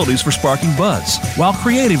possibilities for sparking buzz, while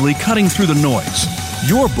creatively cutting through the noise.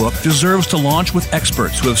 Your book deserves to launch with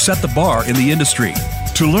experts who have set the bar in the industry.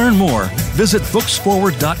 To learn more, visit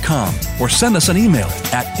booksforward.com or send us an email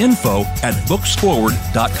at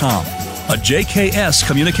info@booksforward.com. A JKS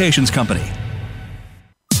Communications company.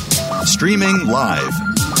 Streaming live.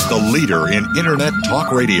 The leader in Internet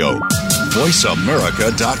talk radio.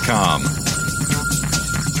 VoiceAmerica.com.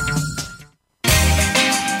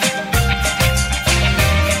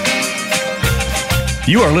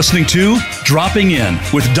 You are listening to Dropping In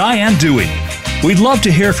with Diane Dewey. We'd love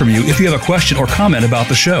to hear from you if you have a question or comment about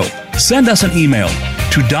the show. Send us an email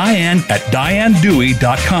to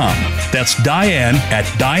diane@dianedewey.com. That's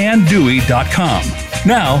diane@dianedewey.com.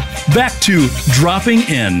 Now, back to Dropping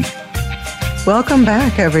In. Welcome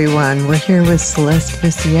back, everyone. We're here with Celeste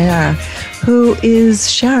Viciere, who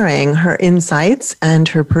is sharing her insights and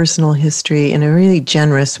her personal history in a really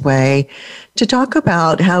generous way to talk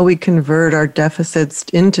about how we convert our deficits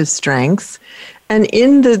into strengths. And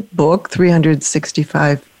in the book,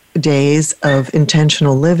 365 Days of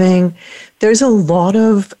Intentional Living, there's a lot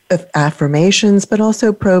of affirmations, but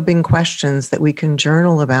also probing questions that we can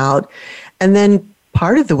journal about. And then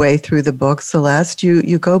part of the way through the book, Celeste,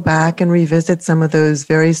 you go back and revisit some of those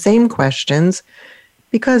very same questions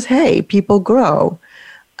because, hey, people grow.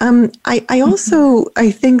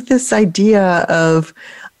 I think this idea of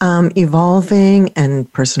evolving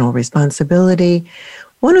and personal responsibility,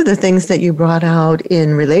 one of the things that you brought out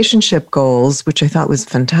in relationship goals, which I thought was a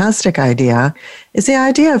fantastic idea, is the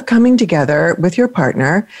idea of coming together with your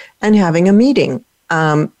partner and having a meeting.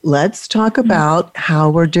 Let's talk about how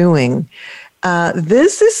we're doing.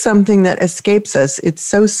 This is something that escapes us. It's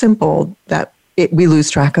so simple that we lose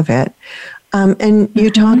track of it. And you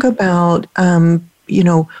talk about,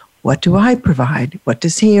 what do I provide? What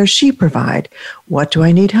does he or she provide? What do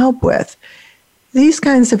I need help with? These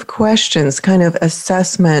kinds of questions, kind of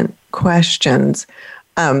assessment questions.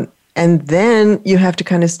 And then you have to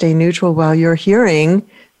kind of stay neutral while you're hearing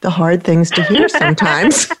the hard things to hear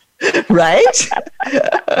sometimes, right?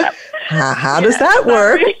 How does that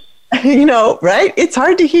work? Right? It's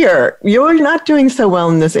hard to hear. You're not doing so well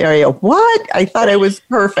in this area. What? I thought I was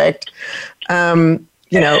perfect.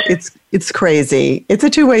 It's crazy. It's a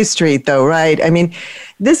two-way street, though, right? I mean,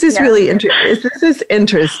 this is really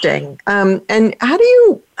interesting. And how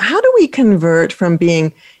do we convert from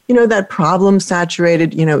being, that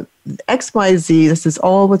problem-saturated, XYZ, this is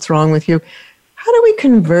all what's wrong with you. How do we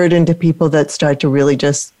convert into people that start to really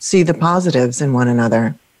just see the positives in one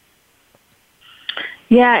another?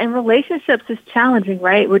 Yeah, in relationships, it's challenging,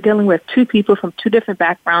 right? We're dealing with two people from two different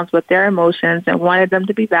backgrounds with their emotions and wanted them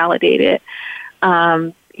to be validated.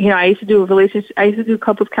 I used to do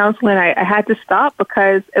couples counseling. I had to stop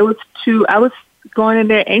because I was going in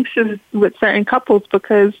there anxious with certain couples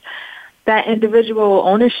because that individual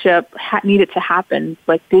ownership needed to happen.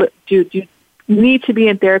 Like, dude, need to be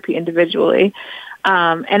in therapy individually.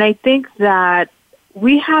 And I think that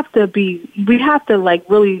we have to like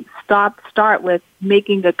really start with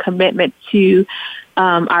making a commitment to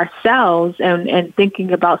ourselves and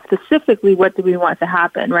thinking about specifically what do we want to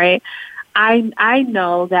happen, right? I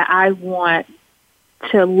know that I want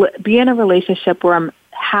to be in a relationship where I'm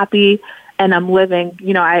happy and I'm living,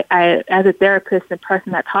 I as a therapist and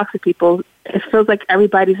person that talks to people, it feels like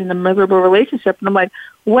everybody's in a miserable relationship. And I'm like,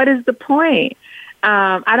 what is the point?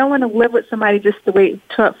 I don't want to live with somebody just to wait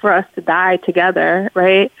for us to die together,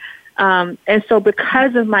 right? And so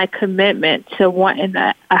because of my commitment to wanting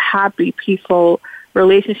a happy, peaceful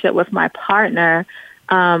relationship with my partner,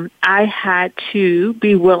 I had to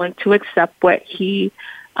be willing to accept what he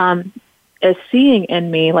is seeing in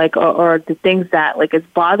me, like, or the things that like is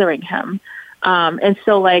bothering him. And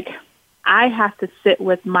so like I have to sit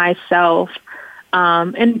with myself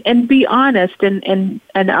and be honest and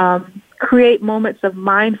create moments of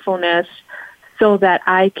mindfulness so that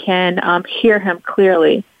I can hear him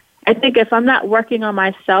clearly. I think if I'm not working on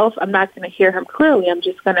myself, I'm not going to hear him clearly. I'm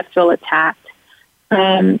just going to feel attacked.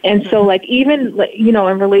 And so like even,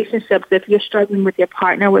 in relationships, if you're struggling with your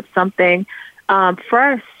partner with something,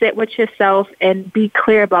 first sit with yourself and be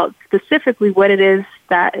clear about specifically what it is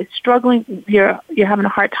that is struggling, you're having a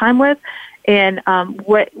hard time with, and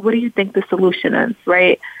what do you think the solution is,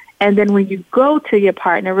 right? And then when you go to your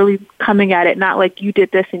partner, really coming at it, not like you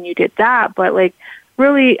did this and you did that, but like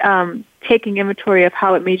really taking inventory of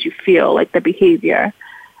how it made you feel, like the behavior.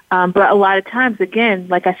 But a lot of times, again,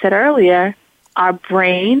 like I said earlier, our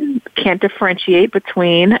brain can't differentiate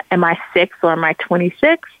between am I 6 or am I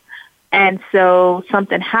 26? And so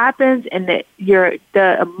something happens and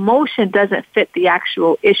the emotion doesn't fit the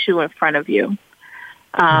actual issue in front of you.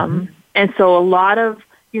 And so a lot of,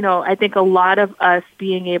 I think a lot of us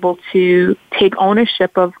being able to take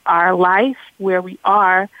ownership of our life where we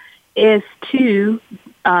are is to,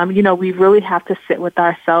 we really have to sit with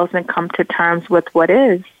ourselves and come to terms with what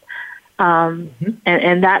is.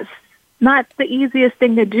 And that's not the easiest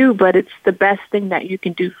thing to do, but it's the best thing that you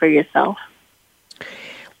can do for yourself.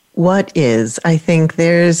 What is? I think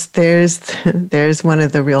there's one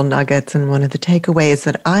of the real nuggets and one of the takeaways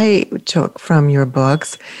that I took from your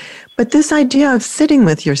books. But this idea of sitting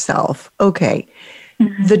with yourself, okay,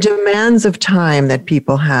 the demands of time that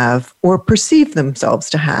people have or perceive themselves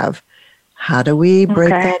to have, how do we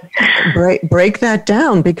break that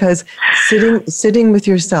down? Because sitting with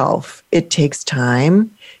yourself, it takes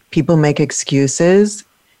time. People make excuses.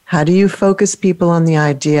 How do you focus people on the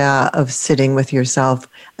idea of sitting with yourself?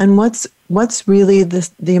 And what's really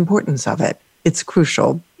the importance of it? It's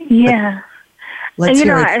crucial. Yeah. And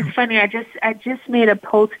it's funny. I just made a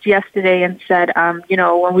post yesterday and said,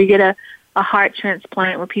 when we get a heart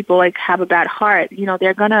transplant, when people like have a bad heart,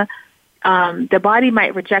 they're gonna the body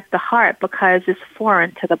might reject the heart because it's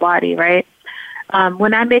foreign to the body, right?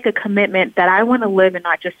 When I make a commitment that I want to live and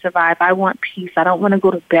not just survive, I want peace. I don't want to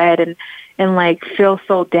go to bed and like feel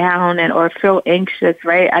so down or feel anxious,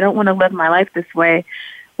 right? I don't want to live my life this way.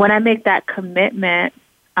 When I make that commitment,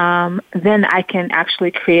 then I can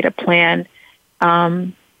actually create a plan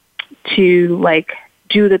to like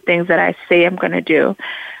do the things that I say I'm going to do.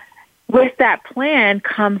 With that plan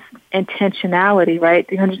comes intentionality, right?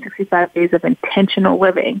 365 days of intentional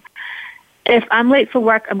living. If I'm late for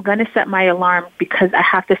work, I'm going to set my alarm because I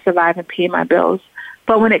have to survive and pay my bills.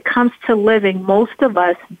 But when it comes to living, most of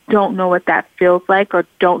us don't know what that feels like or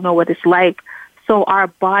don't know what it's like. So our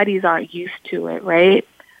bodies aren't used to it, right?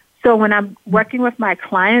 So when I'm working with my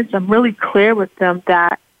clients, I'm really clear with them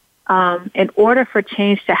that in order for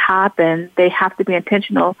change to happen, they have to be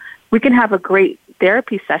intentional. We can have a great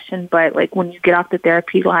therapy session, but like when you get off the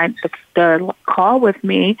therapy line, the call with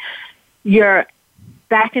me, you're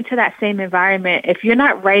back into that same environment. If you're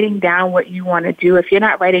not writing down what you want to do, if you're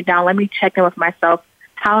not writing down, let me check in with myself.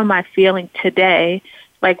 How am I feeling today?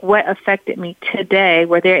 Like what affected me today?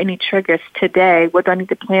 Were there any triggers today? What do I need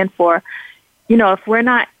to plan for? If we're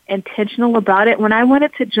not intentional about it, when I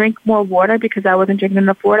wanted to drink more water because I wasn't drinking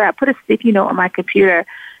enough water, I put a sticky note on my computer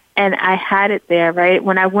and I had it there, right?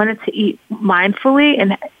 When I wanted to eat mindfully,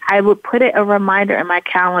 and I would put a reminder in my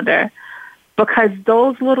calendar. Because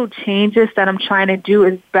those little changes that I'm trying to do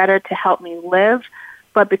is better to help me live.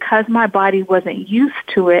 But because my body wasn't used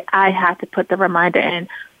to it, I had to put the reminder in.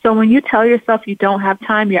 So when you tell yourself you don't have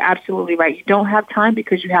time, you're absolutely right. You don't have time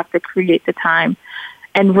because you have to create the time.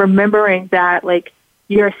 And remembering that, like,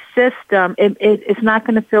 your system, it's not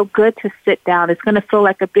going to feel good to sit down. It's going to feel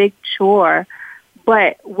like a big chore.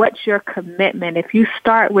 But what's your commitment? If you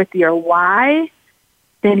start with your why,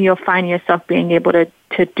 then you'll find yourself being able to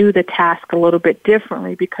to do the task a little bit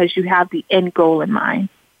differently because you have the end goal in mind.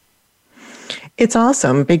 It's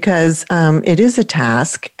awesome because it is a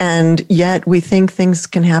task, and yet we think things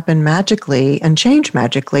can happen magically and change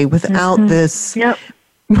magically without this,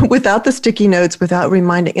 without the sticky notes, without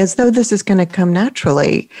reminding, as though this is going to come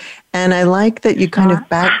naturally. And I like that you kind of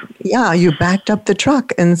you backed up the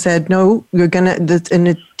truck and said, no, you're going to, and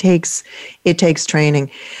it takes training.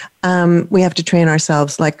 We have to train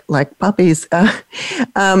ourselves like puppies.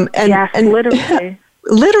 Literally.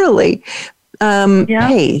 Literally.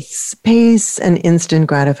 Pace and instant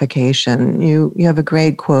gratification. You have a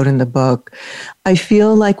great quote in the book. I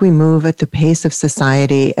feel like we move at the pace of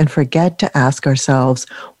society and forget to ask ourselves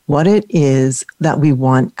what it is that we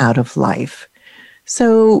want out of life.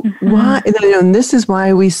 So why? And this is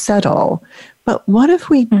why we settle. But what if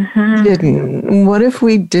we didn't? What if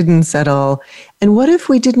we didn't settle? And what if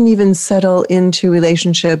we didn't even settle into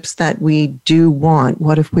relationships that we do want?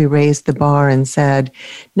 What if we raised the bar and said,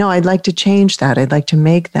 no, I'd like to change that. I'd like to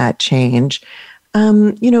make that change.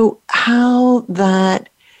 How that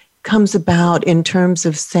comes about in terms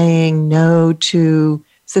of saying no to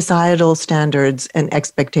societal standards and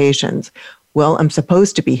expectations. Well, I'm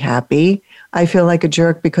supposed to be happy. I feel like a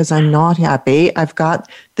jerk because I'm not happy. I've got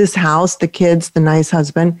this house, the kids, the nice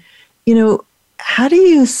husband. How do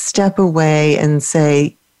you step away and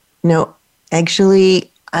say, no,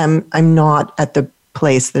 actually, I'm not at the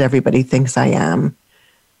place that everybody thinks I am?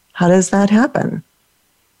 How does that happen?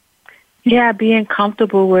 Yeah, being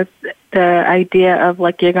comfortable with the idea of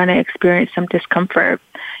like you're going to experience some discomfort.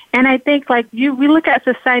 And I think we look at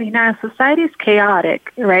society now, society is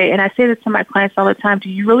chaotic, right? And I say this to my clients all the time. Do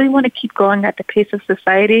you really want to keep going at the pace of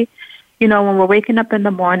society? When we're waking up in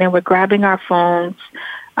the morning, we're grabbing our phones,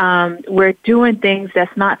 we're doing things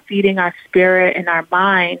that's not feeding our spirit and our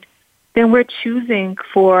mind, then we're choosing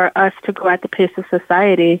for us to go at the pace of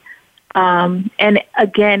society. And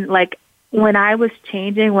again, when I was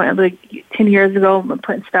changing, 10 years ago,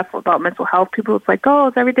 putting stuff about mental health, people was like, oh,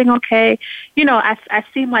 is everything okay? I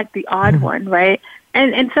seem like the odd one, right?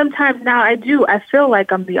 And sometimes now I feel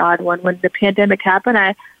like I'm the odd one. When the pandemic happened,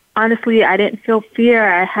 I didn't feel fear.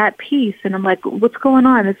 I had peace. And I'm like, what's going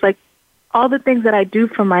on? It's like all the things that I do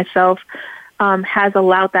for myself has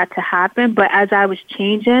allowed that to happen. But as I was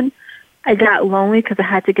changing, I got lonely because I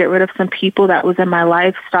had to get rid of some people that was in my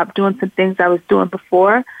life, stop doing some things I was doing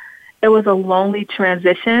before. It was a lonely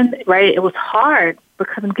transition, right? It was hard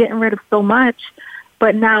because I'm getting rid of so much.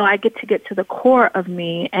 But now I get to the core of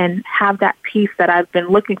me and have that peace that I've been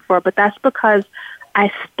looking for. But that's because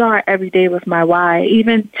I start every day with my why.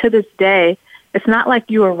 Even to this day, it's not like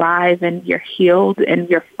you arrive and you're healed and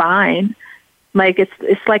you're fine.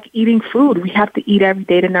 It's like eating food. We have to eat every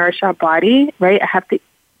day to nourish our body, right? I have to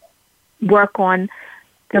work on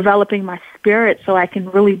developing my spirit so I can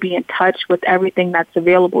really be in touch with everything that's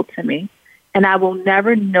available to me. And I will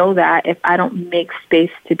never know that if I don't make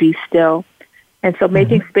space to be still. And so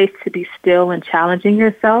making space to be still and challenging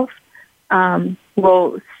yourself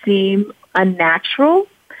will seem unnatural,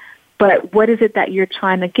 but what is it that you're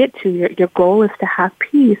trying to get to? Your goal is to have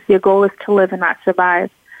peace. Your goal is to live and not survive.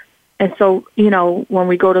 And so, when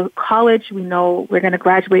we go to college, we know we're going to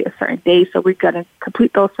graduate a certain day, so we're going to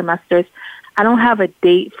complete those semesters. I don't have a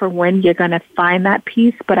date for when you're going to find that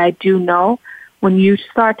peace, but I do know when you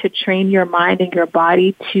start to train your mind and your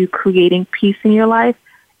body to creating peace in your life,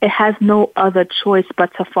 it has no other choice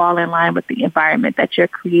but to fall in line with the environment that you're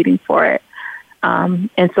creating for it.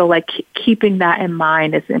 And so keeping that in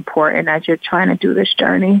mind is important as you're trying to do this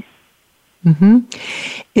journey.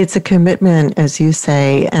 It's a commitment, as you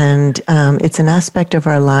say, and it's an aspect of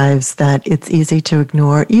our lives that it's easy to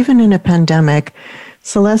ignore, even in a pandemic.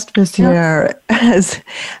 Celeste Viciere has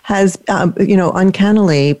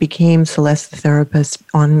uncannily became Celeste the therapist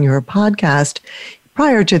on your podcast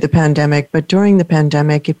prior to the pandemic, but during the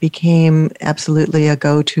pandemic, it became absolutely a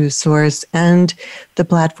go-to source and the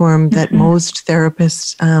platform that most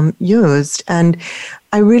therapists used. And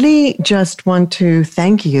I really just want to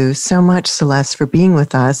thank you so much, Celeste, for being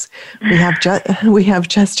with us. We have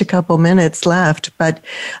just a couple minutes left, but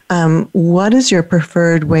what is your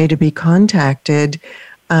preferred way to be contacted?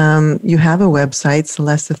 You have a website,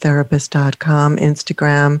 celestetherapist.com,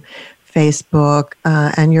 Instagram, Facebook,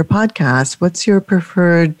 and your podcast. What's your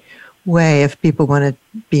preferred way if people want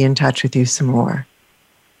to be in touch with you some more?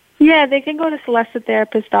 Yeah, they can go to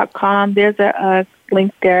celestetherapist.com. There's a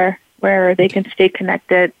link there where they can stay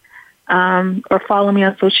connected, or follow me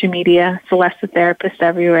on social media, Celeste the Therapist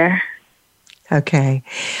everywhere. Okay.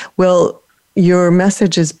 Well, your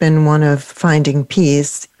message has been one of finding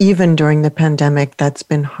peace, even during the pandemic. That's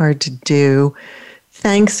been hard to do.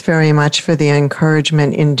 Thanks very much for the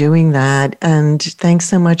encouragement in doing that. And thanks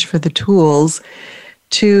so much for the tools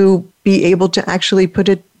to be able to actually put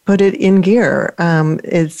it in gear.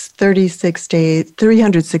 It's 36 days,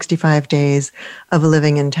 365 days of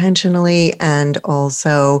living intentionally and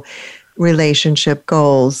also relationship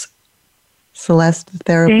goals. Celeste, the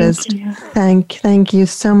therapist, thank you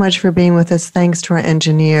so much for being with us. Thanks to our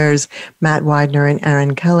engineers, Matt Widener and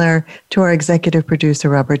Aaron Keller, to our executive producer,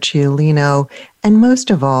 Robert Ciolino, and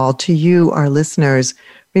most of all, to you, our listeners.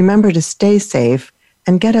 Remember to stay safe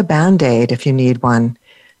and get a Band-Aid if you need one.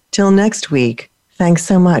 Till next week, thanks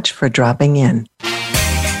so much for dropping in.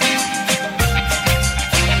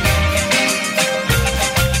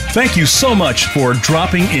 Thank you so much for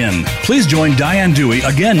dropping in. Please join Diane Dewey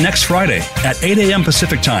again next Friday at 8 a.m.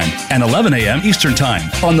 Pacific Time and 11 a.m. Eastern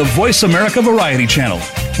Time on the Voice America Variety Channel.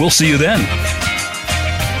 We'll see you then.